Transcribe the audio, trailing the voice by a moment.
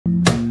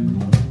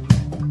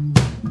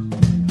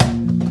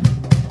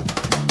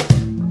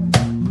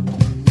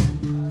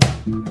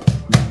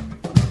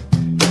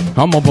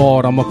I'm a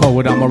bard, I'm a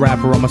poet, I'm a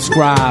rapper, I'm a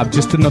scribe.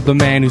 Just another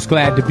man who's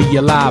glad to be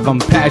alive. I'm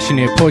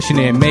passionate, pushing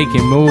it,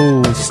 making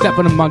moves,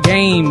 stepping in my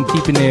game,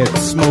 keeping it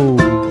smooth.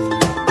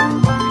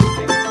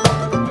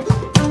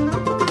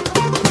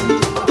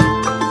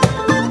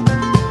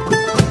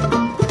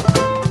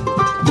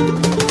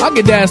 I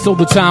get asked all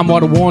the time why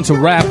I want to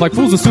rap. Like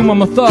fools assume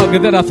I'm a thug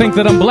and that I think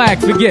that I'm black.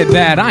 Forget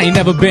that, I ain't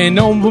never been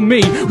known for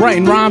me.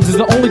 Writing rhymes is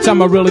the only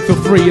time I really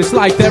feel free. It's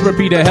like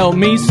therapy to help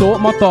me sort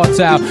my thoughts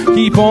out.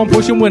 Keep on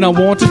pushing when I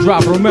want to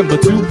drop. Remember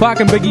Tupac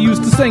and Biggie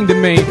used to sing to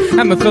me.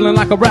 I'm feeling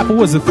like a rapper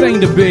was a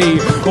thing to be.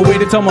 A way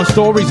to tell my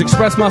stories,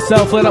 express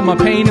myself, let out my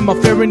pain and my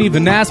fear and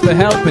even ask for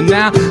help. And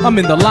now I'm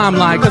in the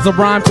limelight cause I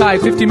rhyme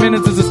tight. 50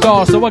 minutes is a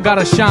star, so I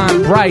gotta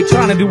shine bright.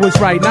 Trying to do what's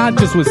right, not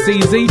just what's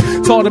easy.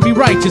 It's hard to be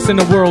righteous in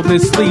a world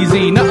this sleazy.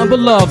 Nothing but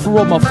love for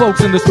all my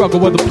folks in the struggle,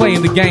 whether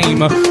playing the game,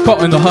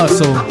 caught in the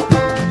hustle.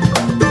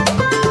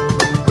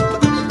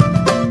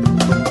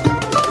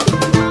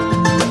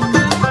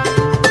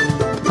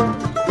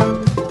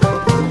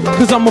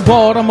 Cause I'm a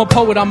bard, I'm a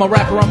poet, I'm a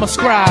rapper, I'm a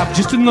scribe.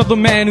 Just another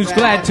man who's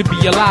glad to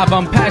be alive.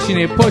 I'm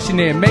passionate, pushing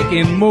it,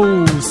 making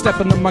moves,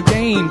 stepping up my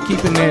game,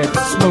 keeping it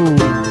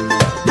smooth.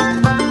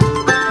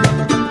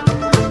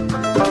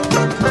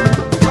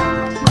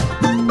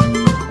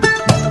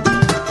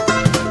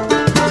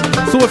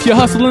 So if you're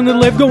hustling to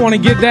live, go on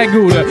and get that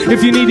Gouda.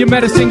 If you need your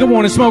medicine, go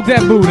on and smoke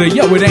that Buddha.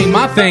 Yo, it ain't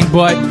my thing,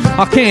 but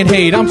I can't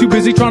hate. I'm too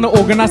busy trying to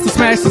organize to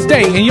smash the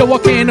state. And yo, I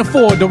can't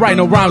afford to write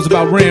no rhymes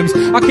about rims.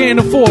 I can't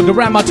afford to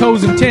wrap my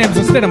toes in Timbs.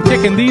 Instead, I'm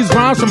kicking these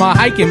rhymes from my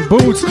hiking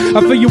boots.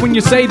 I feel you when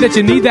you say that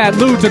you need that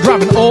loot to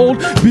drive an old,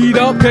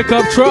 beat-up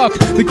pickup truck.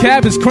 The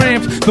cab is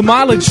cramped, the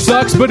mileage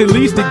sucks, but at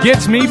least it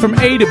gets me from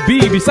A to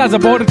B. Besides, I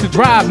bought it to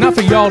drive, not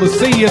for y'all to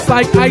see. It's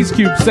like Ice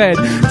Cube said,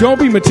 don't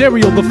be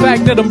material. The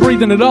fact that I'm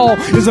breathing at all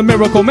is a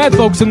miracle. Mad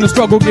folks in the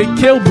struggle get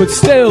killed, but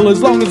still,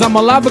 as long as I'm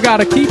alive, I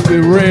gotta keep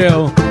it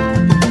real.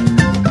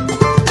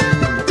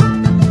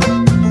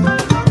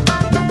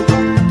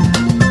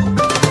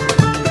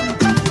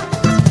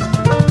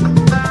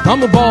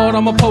 I'm a bard,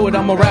 I'm a poet,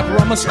 I'm a rapper,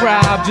 I'm a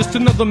scribe. Just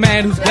another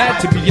man who's glad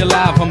to be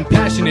alive. I'm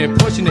passionate,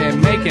 pushing it,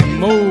 making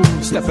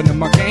moves, stepping in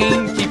my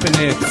game, keeping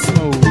it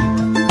smooth.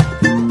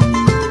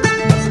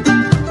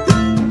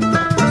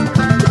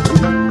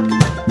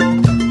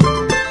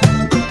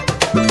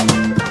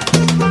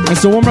 And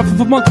so I'm rapping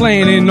for my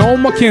clan and all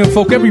my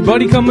kinfolk,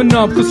 everybody coming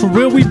up, cause for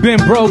real we've been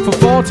broke for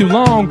far too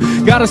long.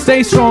 Gotta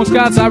stay strong,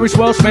 Scots, Irish,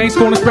 Welsh, Manx,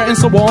 corner spreading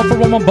so on for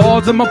all my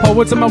bards and my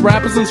poets and my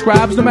rappers and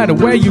scribes, no matter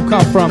where you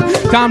come from.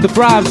 Time to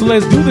thrive, so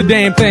let's do the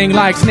damn thing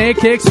like snare,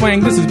 kick,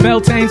 swing. This is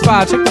Beltaine's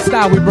vibe, check the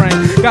style we bring.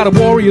 Got a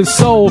warrior's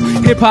soul,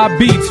 hip-hop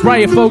beats,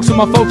 riot folks and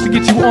my folks to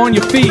get you on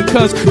your feet,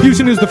 cause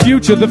fusion is the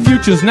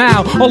future's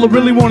now. All I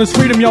really want is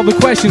freedom, y'all, the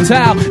question's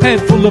how. Head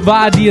full of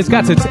ideas,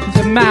 got to take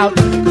them out.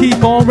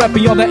 Keep on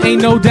rapping, y'all, there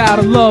ain't no doubt. I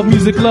love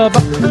music, love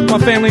my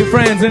family and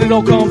friends, and it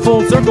all come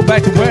full circle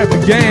back to where it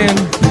began.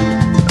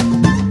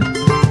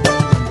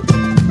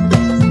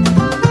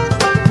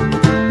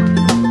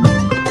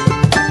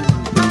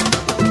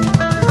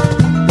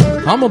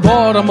 I'm a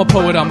bard, I'm a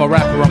poet, I'm a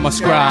rapper, I'm a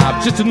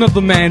scribe. Just another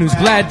man who's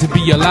glad to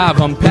be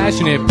alive. I'm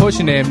passionate,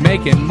 pushing it,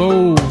 making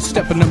moves,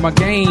 stepping in my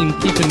game,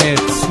 keeping it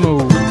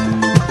smooth.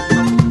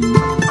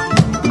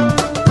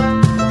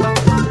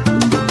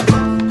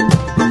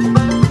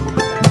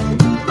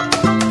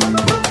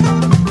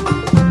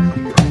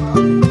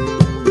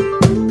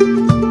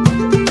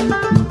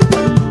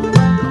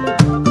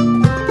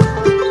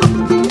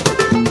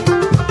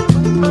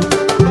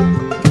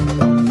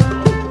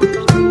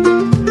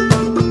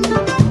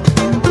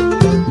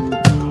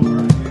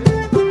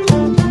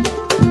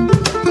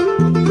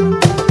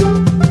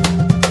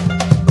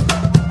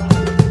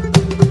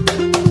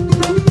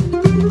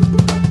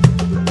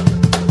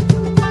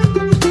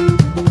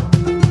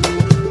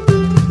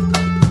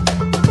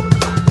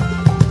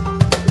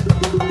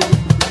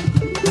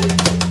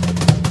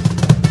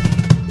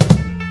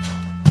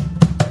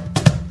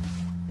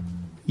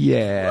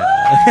 Yeah.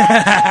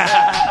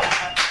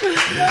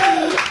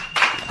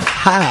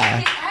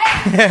 Hi.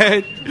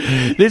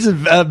 This is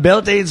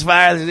Beltaine's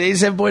Fire. This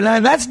is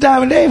 87.9. That's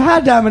Diamond Dave. Hi,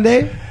 Diamond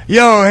Dave.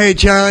 Yo, hey,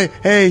 Charlie.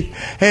 Hey,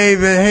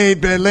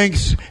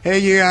 Links. Hey,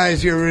 you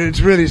guys. It's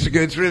really so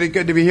good. It's really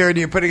good to be here and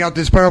you're putting out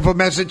this powerful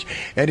message.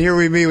 And here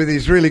we be with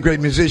these really great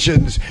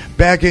musicians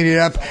backing you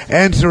up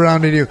and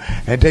surrounding you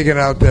and taking it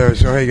out there.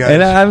 So, hey, guys.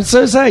 And I'm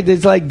so psyched.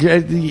 It's like,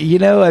 you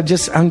know,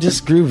 I'm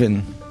just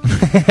grooving.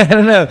 I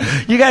don't know.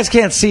 You guys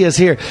can't see us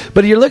here,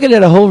 but you're looking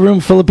at a whole room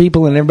full of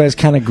people, and everybody's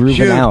kind of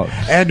grooving out.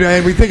 And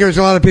we think there's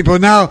a lot of people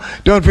now.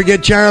 Don't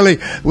forget, Charlie.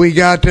 We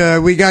got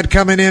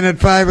coming in at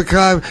 5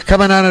 o'clock,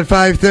 coming on at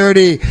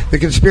 5:30. The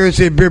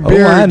Conspiracy of Beards.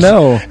 Oh, I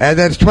know. And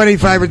that's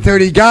 25 or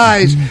 30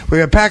 guys. We're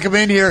gonna pack them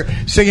in here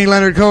singing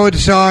Leonard Cohen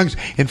songs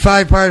in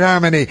 5-part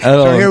harmony.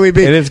 Oh, so here we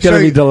be. And it's gonna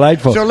be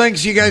delightful. So,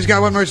 Links, you guys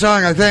got one more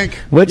song, I think.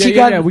 What you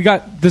got? Yeah, we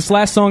got this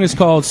last song is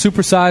called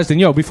Supersized.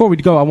 And before we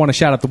go, I want to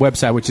shout out the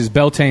website, which is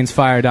Beltaine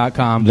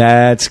Beltaine'sFire.com.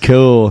 That's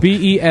cool.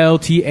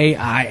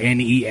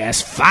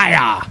 Beltaines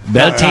fire.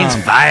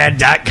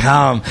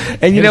 Beltaine'sFire.com.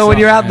 And you know, when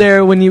you're out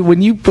there, when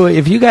you put,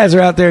 if you guys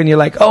are out there and you're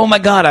like, oh my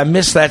God, I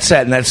missed that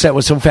set and that set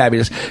was so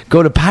fabulous,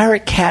 go to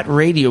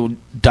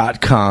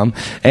piratecatradio.com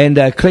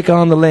and click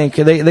on the link.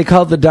 They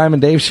call it the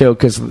Diamond Dave Show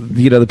because,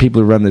 you know, the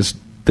people who run this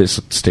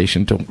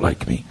station don't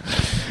like me.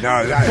 No,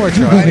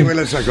 anyway,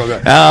 let's not go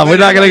there. We're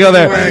not going to go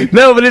there.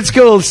 No, but it's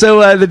cool.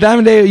 So the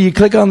Diamond Dave, you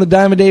click on the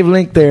Diamond Dave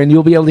link there, and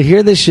you'll be able to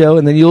hear this show,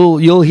 and then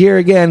you'll hear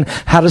again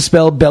how to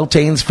spell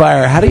Beltaine's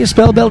Fire. How do you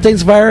spell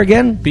Beltaine's Fire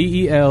again?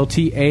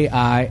 Beltaines.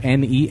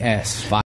 Fire.